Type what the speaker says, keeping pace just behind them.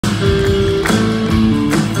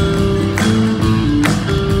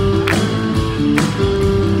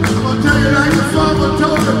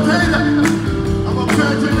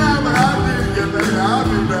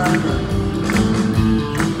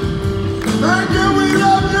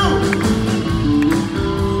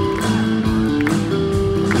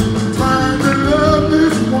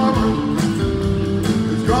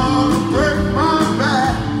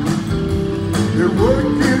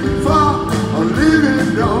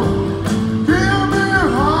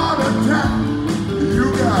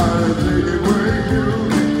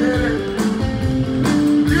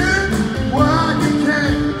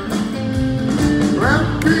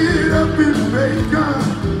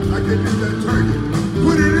take it,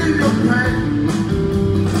 put it in your pants.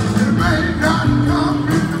 It may not come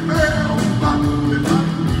in the mail, but it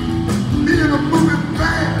might be in a moving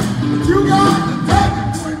van. But you got to take it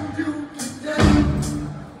when you can get it,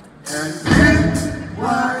 and get it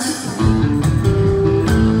while you can.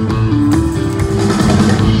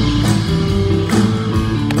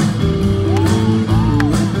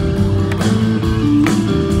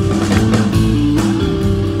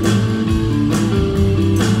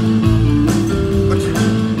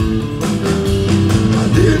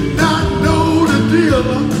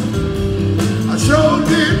 I sure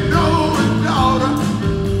didn't know it, daughter.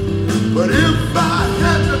 But if I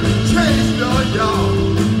had to chase the y'all,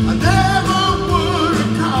 I never would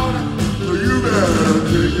have caught her. So you better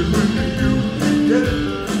take it when you can get it.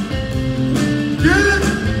 Get it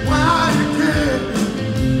while you can.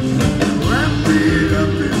 Wrap it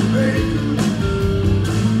up in bacon,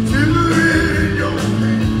 sizzle it in your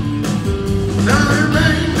hand. Now it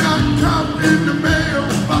may not come in the mail,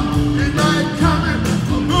 but it might come in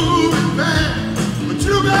a moving van. But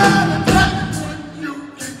you gotta take it when you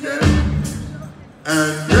can get it,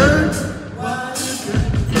 and get it while you can.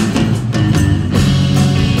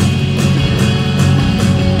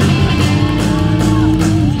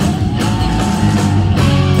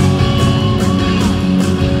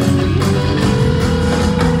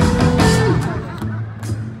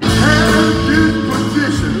 Have this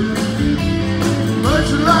position, much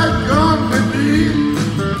like on the knee.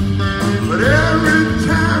 But every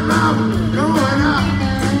time I'm going out,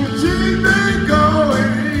 she's been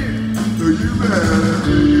going in. So you better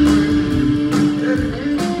take it when you get it.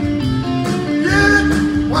 Get it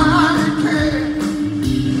while you can.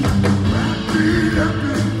 Wrap it up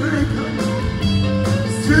in bacon,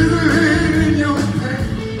 sizzle it in your pan.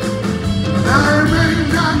 Now it may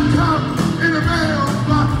not come in the mail,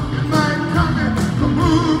 but it might come in a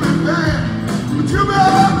moving van. But you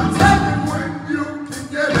better take it when you can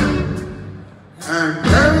get it, and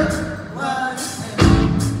get it while you can.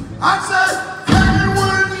 I said, take it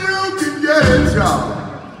when you can get it, y'all,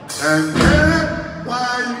 and get it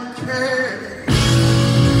while you can.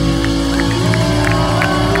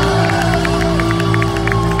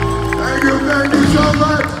 Thank you so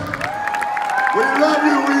much. We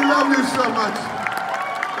love you so much.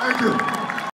 Thank you.